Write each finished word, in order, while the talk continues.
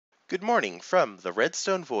Good morning from the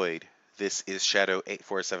Redstone Void. This is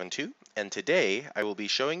Shadow8472, and today I will be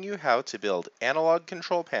showing you how to build analog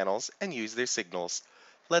control panels and use their signals.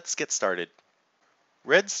 Let's get started.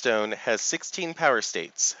 Redstone has 16 power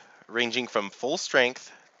states, ranging from full strength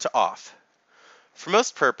to off. For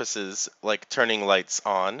most purposes, like turning lights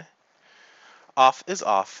on, off is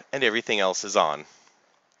off and everything else is on.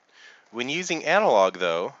 When using analog,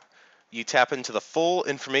 though, you tap into the full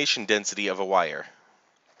information density of a wire.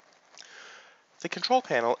 The control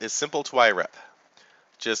panel is simple to wire up.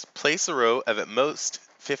 Just place a row of at most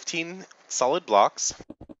 15 solid blocks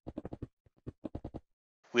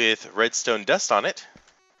with redstone dust on it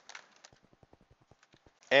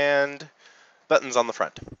and buttons on the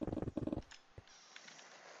front.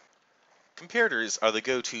 Comparators are the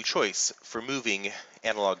go-to choice for moving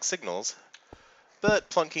analog signals, but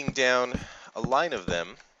plunking down a line of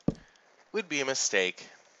them would be a mistake,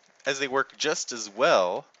 as they work just as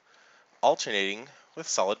well alternating with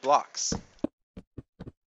solid blocks.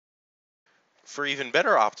 For even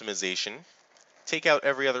better optimization, take out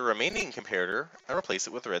every other remaining comparator and replace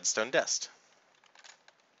it with redstone dust.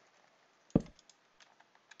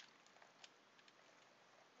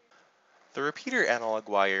 The repeater analog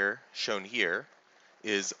wire, shown here,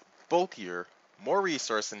 is bulkier, more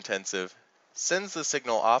resource intensive, sends the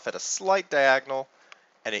signal off at a slight diagonal,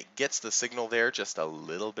 and it gets the signal there just a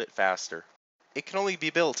little bit faster. It can only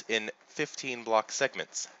be built in 15 block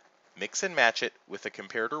segments. Mix and match it with a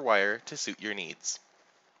comparator wire to suit your needs.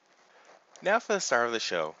 Now for the star of the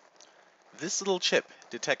show. This little chip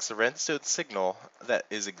detects a redstone signal that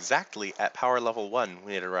is exactly at power level 1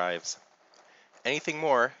 when it arrives. Anything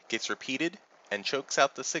more gets repeated and chokes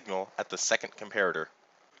out the signal at the second comparator.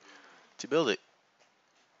 To build it,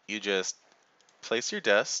 you just place your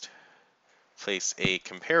dust, place a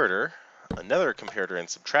comparator, another comparator in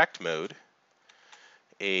subtract mode,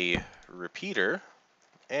 a repeater,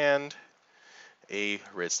 and a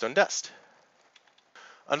redstone dust.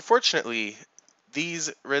 Unfortunately,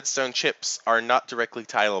 these redstone chips are not directly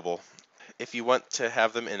tileable. If you want to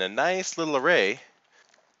have them in a nice little array,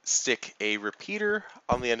 stick a repeater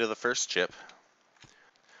on the end of the first chip.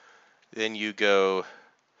 Then you go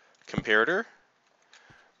comparator,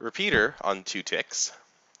 repeater on 2 ticks,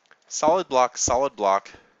 solid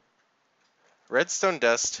block, redstone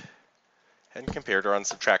dust, and comparator on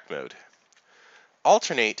subtract mode.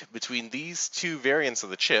 Alternate between these 2 variants of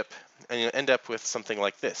the chip, and you'll end up with something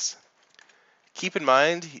like this. Keep in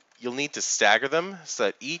mind, you'll need to stagger them so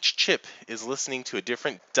that each chip is listening to a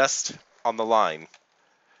different dust on the line.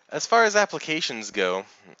 As far as applications go,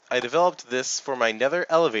 I developed this for my Nether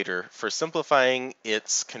elevator for simplifying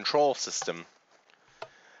its control system.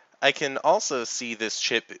 I can also see this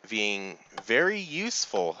chip being very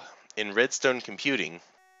useful in redstone computing.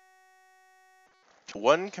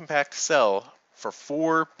 1 compact cell for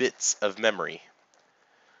 4 bits of memory.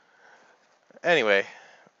 Anyway,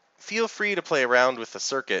 feel free to play around with the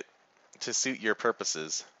circuit to suit your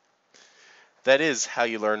purposes. That is how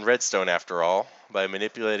you learn redstone after all, by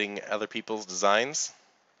manipulating other people's designs,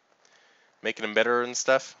 making them better and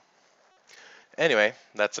stuff. Anyway,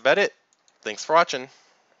 that's about it. Thanks for watching.